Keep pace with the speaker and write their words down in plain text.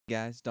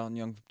guys, Don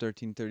Young from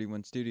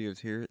 1331 Studios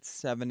here. It's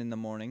 7 in the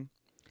morning.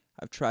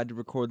 I've tried to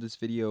record this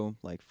video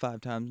like 5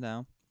 times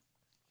now,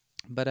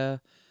 but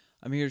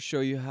I'm here to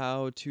show you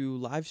how to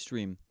live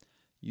stream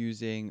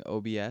using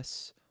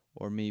OBS,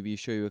 or maybe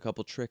show you a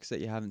couple tricks that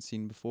you haven't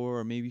seen before,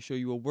 or maybe show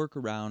you a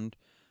workaround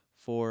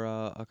for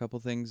a couple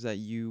things that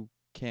you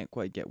can't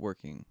quite get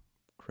working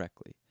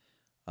correctly.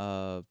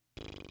 We'll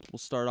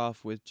start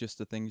off with just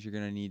the things you're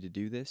going to need to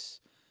do this.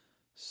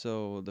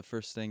 So the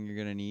first thing you're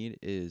going to need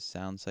is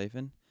Sound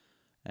Siphon,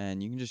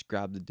 and you can just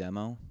grab the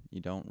demo. You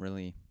don't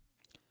really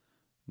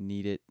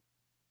need it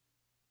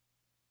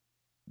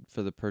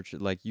for the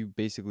purchase. Like, you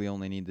basically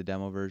only need the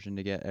demo version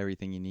to get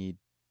everything you need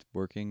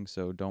working,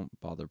 so don't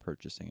bother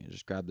purchasing it.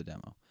 Just grab the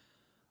demo.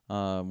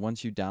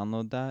 Once you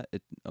download that,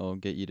 it'll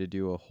get you to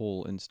do a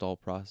whole install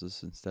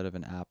process instead of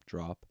an app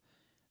drop.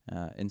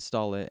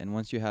 Install it, and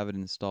once you have it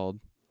installed,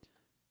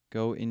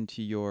 go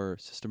into your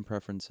system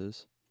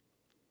preferences.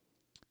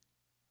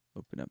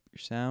 Open up your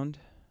sound,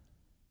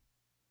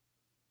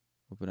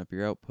 open up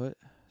your output,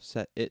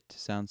 set it to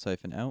Sound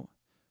Siphon out,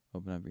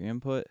 open up your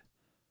input,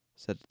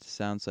 set it to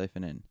Sound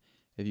Siphon in.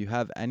 If you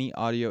have any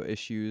audio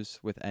issues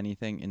with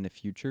anything in the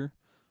future,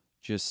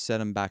 just set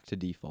them back to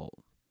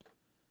default.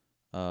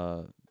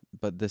 But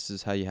this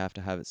is how you have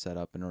to have it set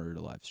up in order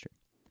to live stream.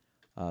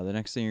 The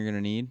next thing you're going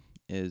to need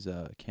is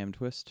Cam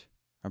Twist.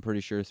 I'm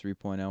pretty sure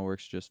 3.0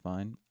 works just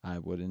fine. I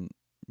wouldn't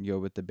go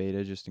with the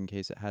beta just in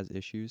case it has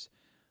issues.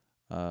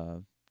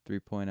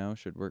 3.0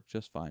 should work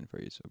just fine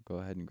for you, so go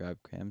ahead and grab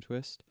Cam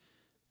Twist.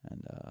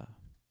 And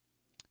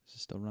is it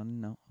still running?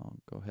 No, I'll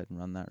go ahead and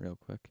run that real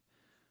quick.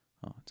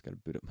 Oh, it's got to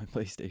boot up my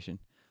PlayStation.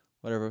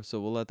 Whatever, so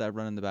we'll let that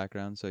run in the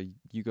background. So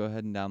you go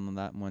ahead and download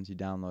that, and once you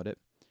download it,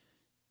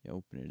 you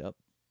open it up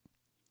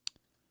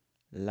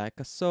like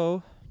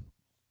so.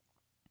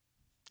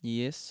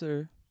 Yes,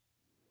 sir.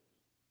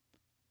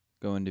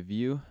 Go into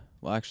View.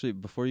 Well, actually,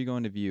 before you go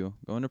into View,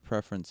 go into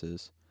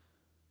Preferences.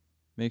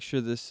 Make sure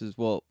this is,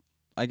 well,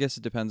 I guess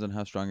it depends on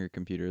how strong your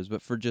computer is,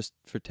 but for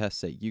test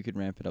sake, you could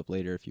ramp it up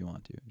later if you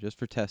want to. Just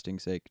for testing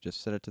sake,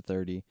 just set it to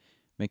 30.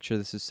 Make sure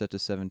this is set to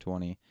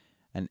 720,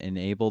 and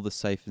enable the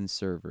Siphon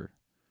server.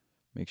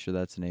 Make sure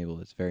that's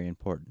enabled. It's very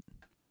important.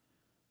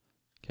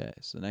 Okay,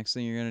 so the next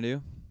thing you're going to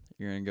do,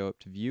 you're going to go up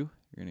to View.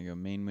 You're going to go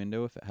Main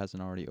Window if it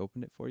hasn't already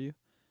opened it for you.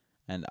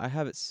 And I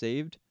have it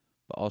saved,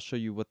 but I'll show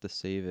you what the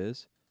save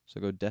is.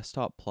 So go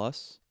Desktop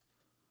Plus.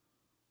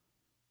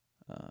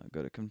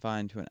 Go to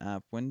Confine to an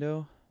App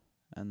Window.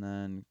 And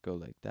then go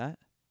like that.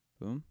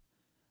 Boom.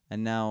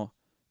 And now,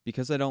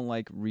 because I don't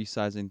like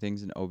resizing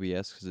things in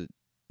OBS because it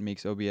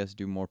makes OBS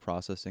do more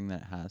processing than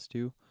it has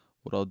to,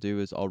 what I'll do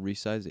is I'll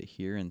resize it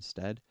here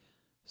instead.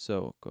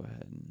 So go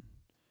ahead and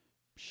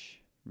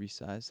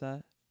resize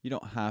that. You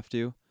don't have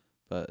to,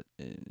 but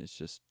it's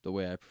just the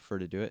way I prefer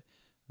to do it.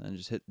 And then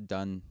just hit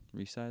Done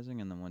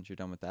Resizing, and then once you're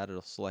done with that,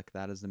 it'll select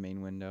that as the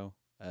main window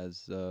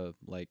as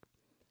like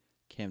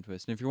Cam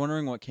Twist. And if you're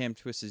wondering what Cam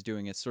Twist is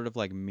doing, it's sort of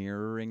like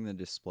mirroring the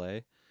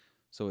display.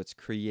 So it's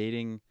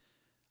creating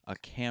a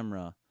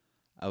camera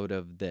out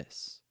of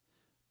this.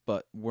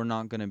 But we're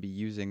not going to be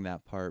using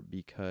that part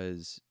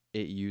because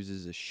it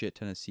uses a shit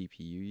ton of CPU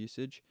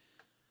usage.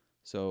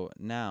 So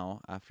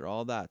now, after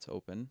all that's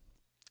open,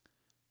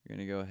 you're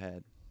going to go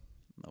ahead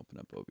and open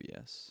up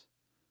OBS.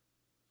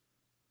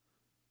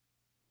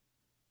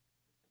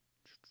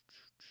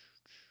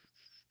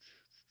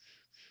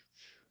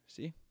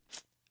 See?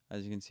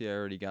 As you can see, I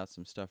already got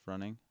some stuff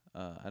running.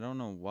 I don't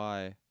know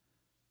why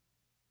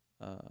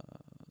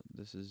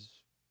this is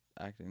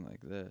acting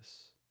like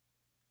this.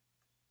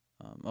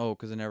 Oh,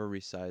 because I never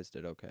resized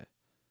it. Okay.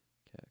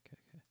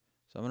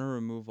 So I'm going to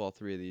remove all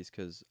 3 of these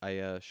because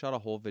I shot a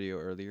whole video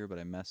earlier, but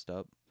I messed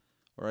up.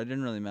 Or I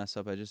didn't really mess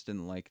up. I just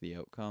didn't like the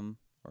outcome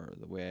or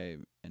the way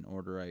in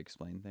order I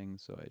explained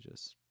things, so I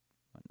just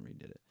went and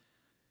redid it.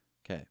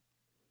 Okay.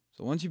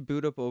 So once you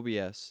boot up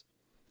OBS,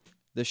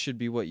 this should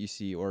be what you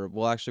see, or,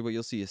 well, actually what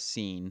you'll see is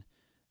Scene,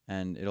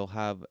 and it'll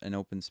have an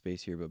open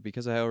space here. But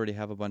because I already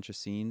have a bunch of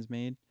scenes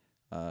made,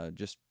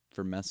 just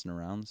for messing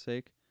around's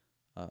sake,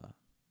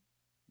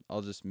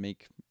 I'll just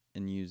make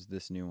and use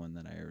this new one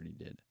that I already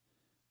did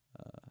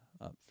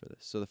up for this.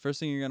 So the first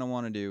thing you're going to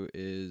want to do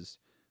is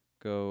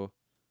go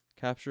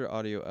Capture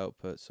Audio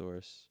Output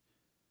Source,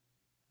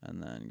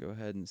 and then go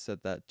ahead and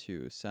set that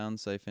to Sound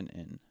Siphon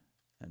In,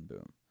 and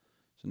boom.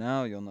 So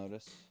now you'll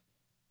notice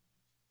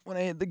when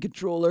I hit the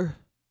controller,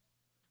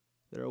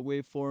 there are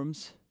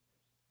waveforms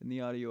in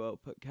the audio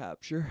output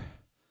capture.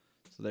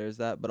 So there's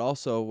that. But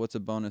also, what's a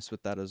bonus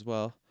with that as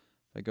well,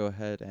 if I go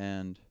ahead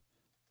and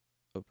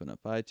open up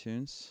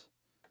iTunes,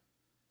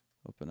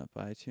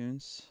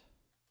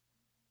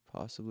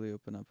 possibly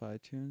open up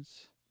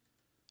iTunes.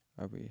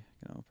 Are we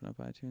going to open up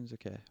iTunes?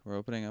 Okay, we're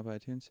opening up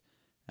iTunes,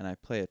 and I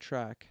play a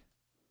track.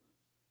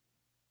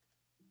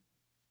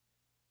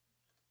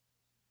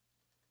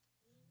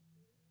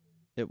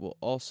 It will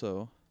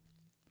also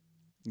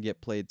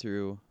get played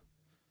through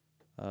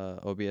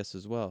OBS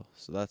as well,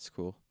 so that's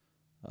cool.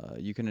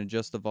 You can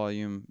adjust the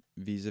volume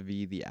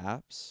vis-a-vis the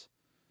apps.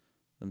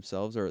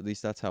 themselves, or at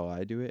least that's how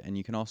I do it. And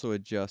you can also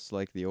adjust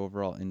like the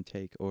overall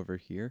intake over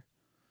here.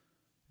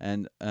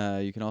 And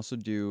you can also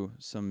do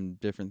some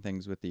different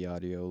things with the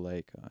audio,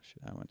 like, oh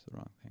shit, I went to the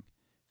wrong thing.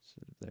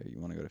 So there, you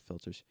want to go to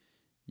filters.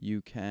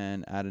 You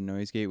can add a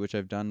noise gate, which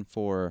I've done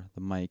for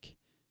the mic,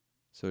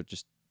 so it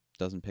just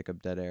doesn't pick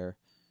up dead air.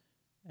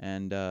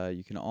 And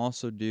you can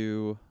also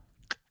do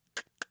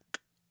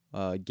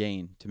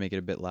gain to make it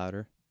a bit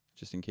louder,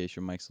 just in case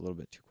your mic's a little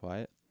bit too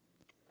quiet.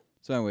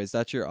 So anyways,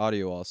 that's your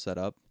audio all set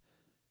up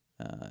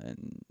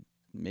and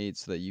made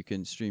so that you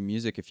can stream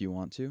music if you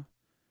want to.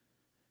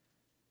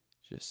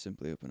 Just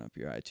simply open up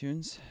your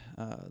iTunes.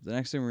 The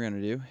next thing we're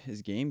going to do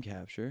is game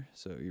capture.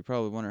 So you're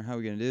probably wondering how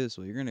we're going to do this.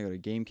 Well, you're going to go to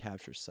game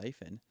capture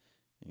siphon.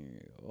 And you're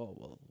going to go,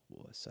 oh,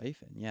 well, a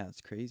siphon. Yeah,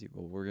 that's crazy.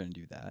 Well, we're going to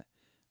do that.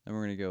 Then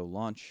we're going to go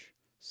launch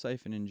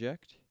siphon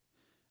inject.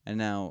 And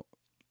now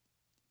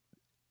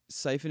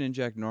siphon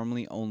inject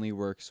normally only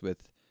works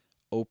with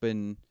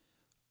open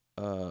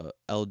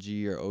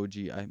LG or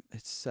OG.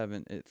 It's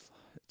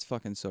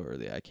fucking so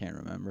early. I can't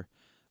remember.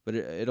 But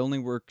it only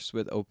works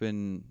with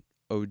open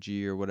OG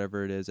or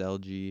whatever it is,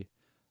 LG,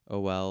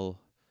 OL.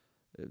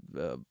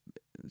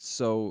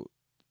 So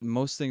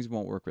most things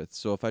won't work with.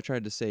 So if I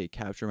tried to say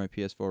capture my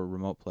PS4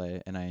 remote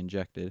play and I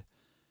injected,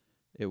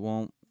 it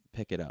won't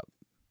pick it up.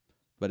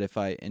 But if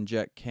I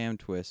inject cam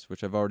twist,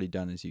 which I've already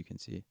done as you can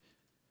see,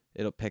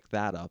 it'll pick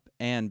that up.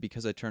 And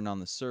because I turned on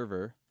the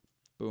server,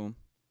 boom,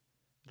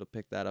 it'll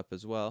pick that up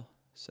as well.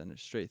 Send it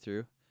straight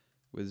through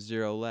with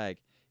 0 lag.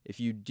 If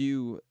you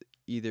do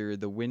either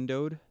the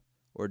windowed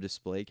or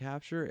display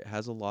capture, it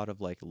has a lot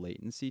of like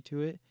latency to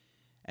it.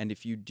 And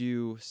if you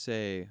do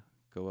say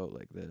go out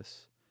like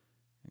this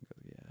and go,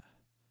 yeah,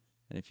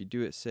 and if you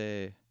do it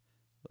say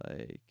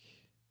like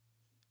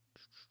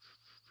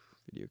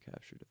video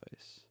capture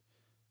device,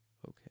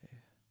 okay,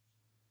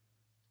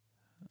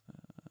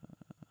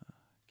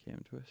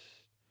 cam twist,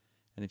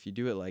 and if you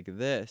do it like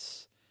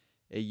this,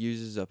 it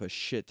uses up a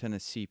shit ton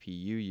of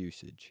CPU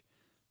usage.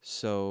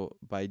 So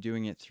by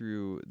doing it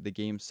through the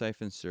game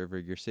siphon server,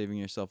 you're saving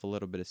yourself a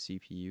little bit of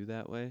CPU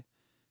that way,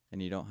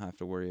 and you don't have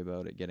to worry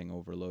about it getting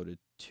overloaded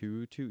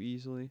too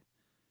easily.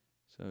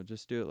 So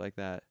just do it like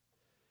that.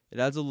 It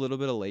adds a little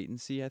bit of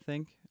latency, I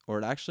think, or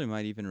it actually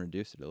might even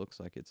reduce it. It looks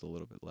like it's a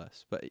little bit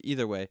less. But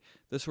either way,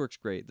 this works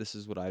great. This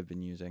is what I've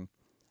been using.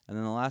 And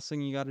then the last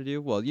thing you got to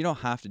do, well, you don't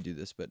have to do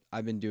this, but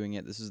I've been doing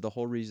it. This is the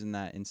whole reason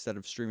that instead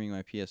of streaming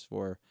my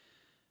PS4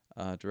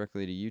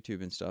 directly to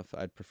YouTube and stuff,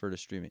 I'd prefer to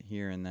stream it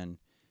here and then,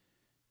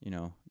 you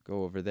know,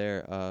 go over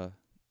there,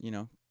 you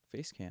know,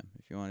 face cam.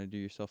 If you want to do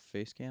yourself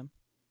face cam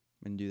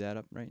and do that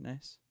up right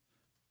nice.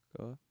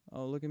 Go up.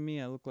 Oh, look at me.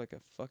 I look like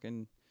a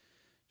fucking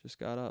just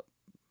got up.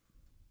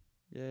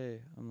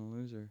 Yay, I'm the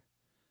loser.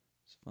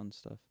 It's fun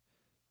stuff.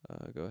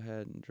 Go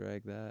ahead and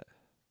drag that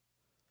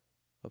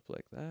up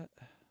like that.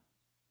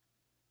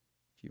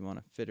 If you want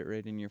to fit it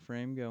right in your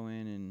frame, go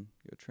in and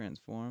go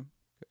transform.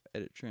 Go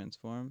edit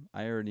transform.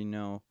 I already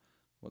know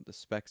what the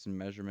specs and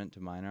measurement to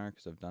mine are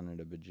because I've done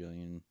it a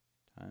bajillion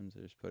times.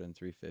 I just put in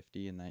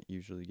 350 and that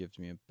usually gives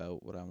me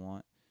about what I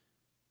want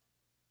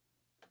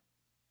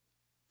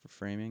for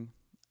framing,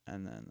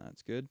 and then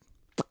that's good.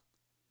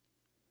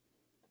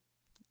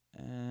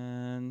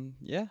 And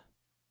yeah,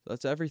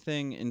 that's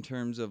everything in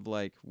terms of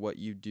like what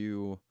you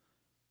do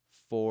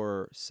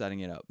for setting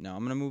it up. Now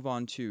I'm going to move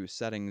on to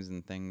settings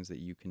and things that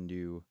you can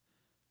do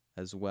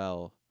as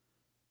well,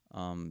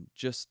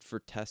 just for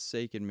test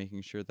sake and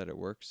making sure that it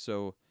works.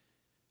 So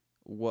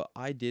what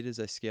I did is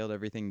I scaled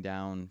everything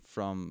down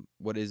from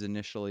what is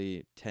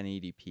initially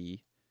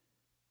 1080p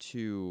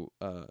to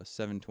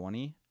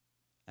 720,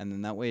 and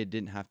then that way it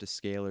didn't have to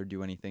scale or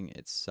do anything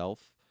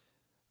itself,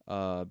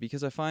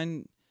 because I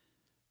find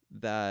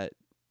that,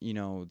 you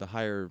know, the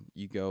higher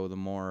you go, the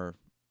more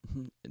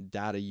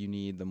data you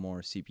need, the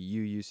more CPU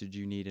usage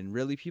you need, and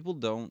really people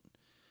don't,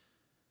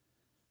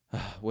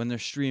 when they're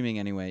streaming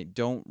anyway,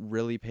 don't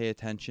really pay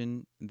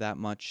attention that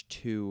much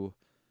to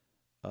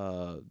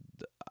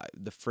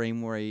the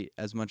frame rate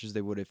as much as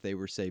they would if they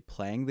were, say,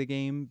 playing the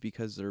game,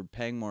 because they're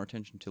paying more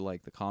attention to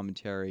like the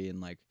commentary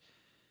and like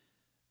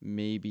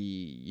maybe,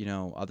 you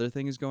know, other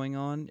things going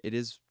on. It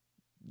is,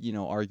 you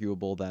know,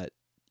 arguable that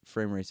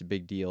frame rate's a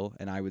big deal,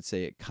 and I would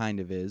say it kind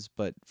of is,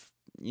 but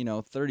you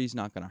know, 30's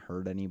not going to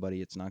hurt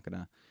anybody. It's not going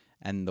to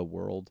end the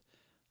world.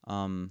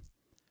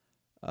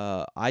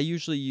 I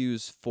usually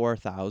use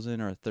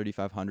 4000 or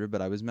 3500,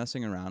 but I was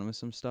messing around with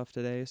some stuff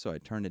today, so I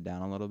turned it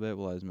down a little bit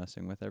while I was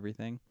messing with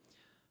everything.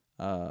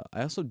 I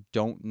also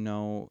don't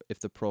know if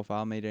the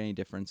profile made any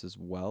difference as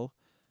well.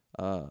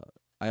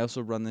 I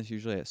also run this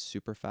usually at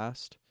super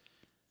fast,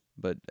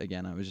 but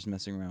again, I was just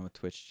messing around with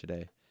Twitch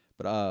today.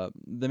 But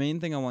the main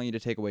thing I want you to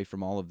take away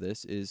from all of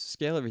this is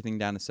scale everything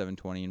down to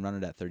 720 and run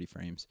it at 30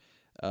 frames.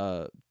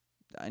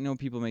 I know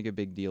people make a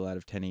big deal out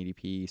of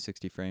 1080p,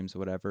 60 frames,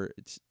 whatever.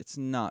 It's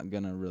not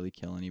going to really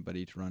kill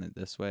anybody to run it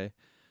this way.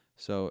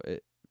 So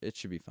it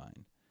should be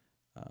fine.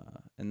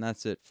 And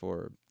that's it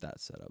for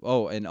that setup.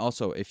 Oh, and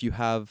also, if you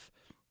have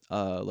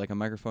like a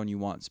microphone you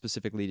want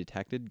specifically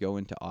detected, go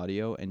into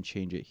audio and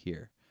change it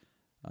here.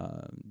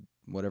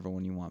 whatever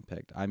one you want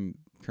picked. I'm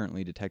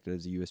currently detected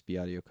as a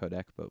USB audio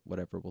codec, but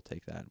whatever, we'll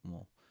take that and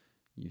we'll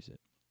use it.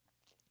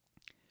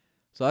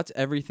 So that's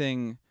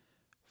everything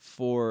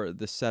for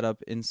the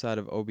setup inside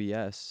of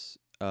OBS.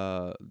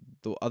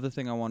 The other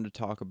thing I wanted to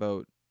talk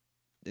about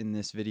in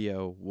this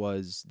video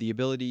was the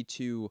ability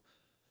to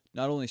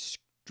not only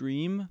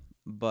stream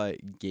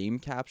but game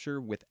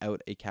capture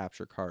without a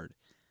capture card.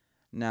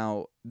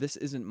 Now, this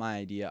isn't my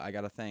idea. I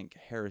gotta thank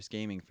Harris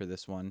Gaming for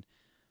this one.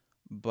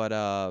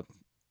 But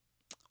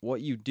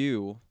what you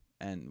do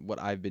and what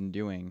I've been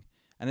doing,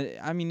 and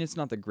I mean, it's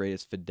not the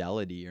greatest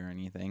fidelity or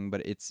anything,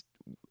 but it's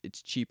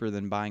cheaper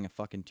than buying a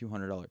fucking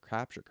 $200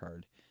 capture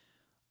card.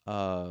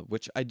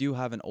 Which I do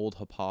have an old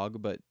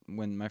Hapog, but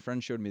when my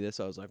friend showed me this,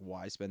 I was like,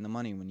 why spend the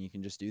money when you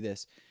can just do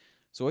this?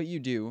 So what you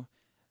do,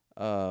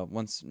 now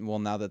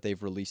that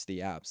they've released the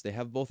apps, they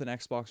have both an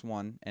Xbox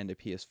One and a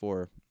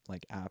PS4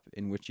 like app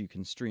in which you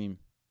can stream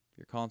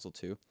your console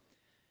to,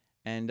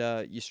 and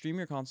you stream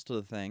your console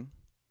to the thing,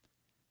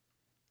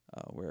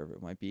 wherever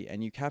it might be,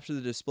 and you capture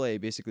the display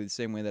basically the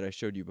same way that I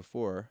showed you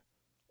before.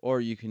 Or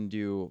you can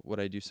do what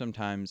I do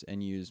sometimes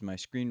and use my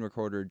screen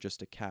recorder just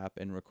to cap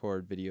and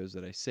record videos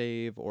that I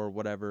save or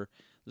whatever.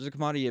 There's a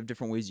commodity of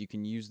different ways you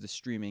can use the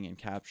streaming and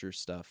capture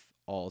stuff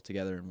all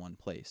together in one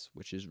place,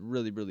 which is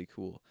really, really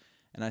cool.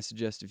 And I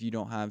suggest if you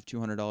don't have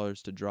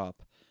 $200 to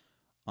drop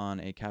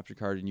on a capture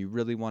card and you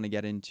really want to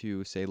get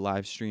into, say,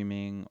 live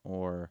streaming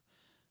or,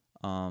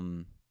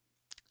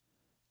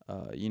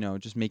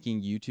 just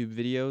making YouTube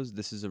videos,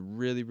 this is a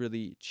really,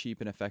 really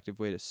cheap and effective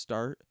way to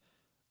start.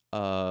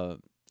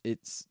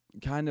 It's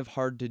kind of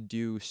hard to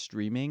do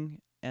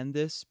streaming and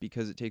this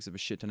because it takes up a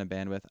shit ton of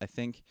bandwidth. I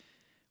think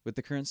with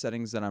the current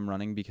settings that I'm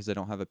running, because I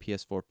don't have a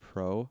PS4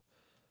 Pro,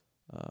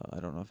 I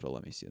don't know if it'll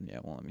let me see them. Yeah,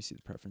 it won't let me see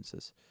the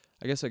preferences.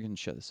 I guess I can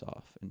shut this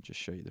off and just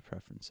show you the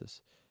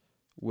preferences.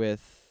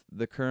 With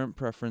the current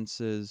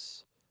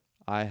preferences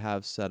I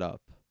have set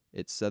up,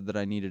 it said that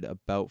I needed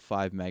about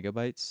 5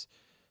 megabytes.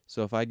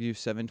 So if I do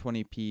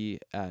 720p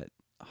at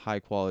high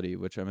quality,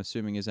 which I'm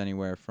assuming is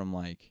anywhere from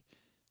like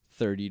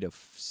 30 to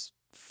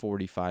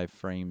 45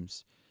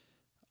 frames,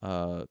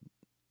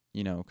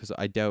 because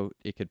I doubt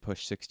it could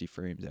push 60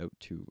 frames out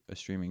to a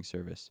streaming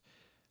service.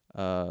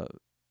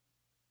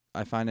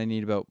 I find I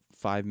need about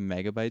 5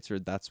 megabytes, or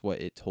that's what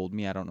it told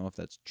me. I don't know if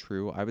that's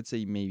true. I would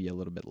say maybe a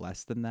little bit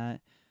less than that.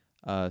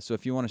 So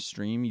if you want to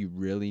stream, you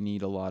really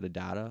need a lot of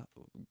data,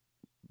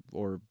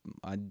 or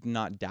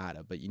not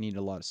data, but you need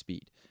a lot of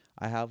speed.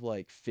 I have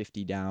like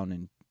 50 down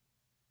and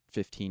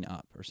 15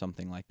 up or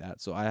something like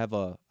that. So I have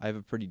a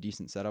pretty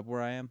decent setup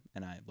where I am,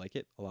 and I like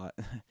it a lot.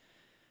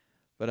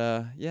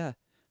 But yeah,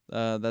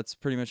 that's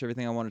pretty much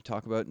everything I want to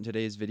talk about in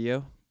today's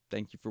video.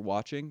 Thank you for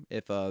watching.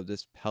 If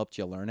this helped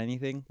you learn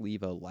anything,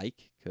 leave a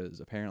like, because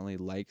apparently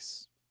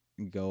likes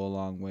go a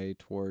long way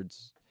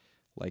towards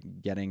like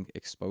getting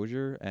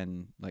exposure,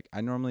 and like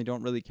I normally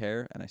don't really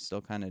care, and I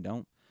still kind of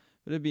don't,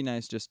 but it'd be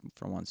nice just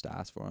for once to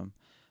ask for them.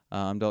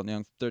 I'm Dalton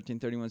Young,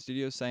 1331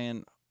 Studios,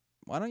 saying,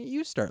 why don't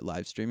you start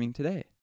live streaming today?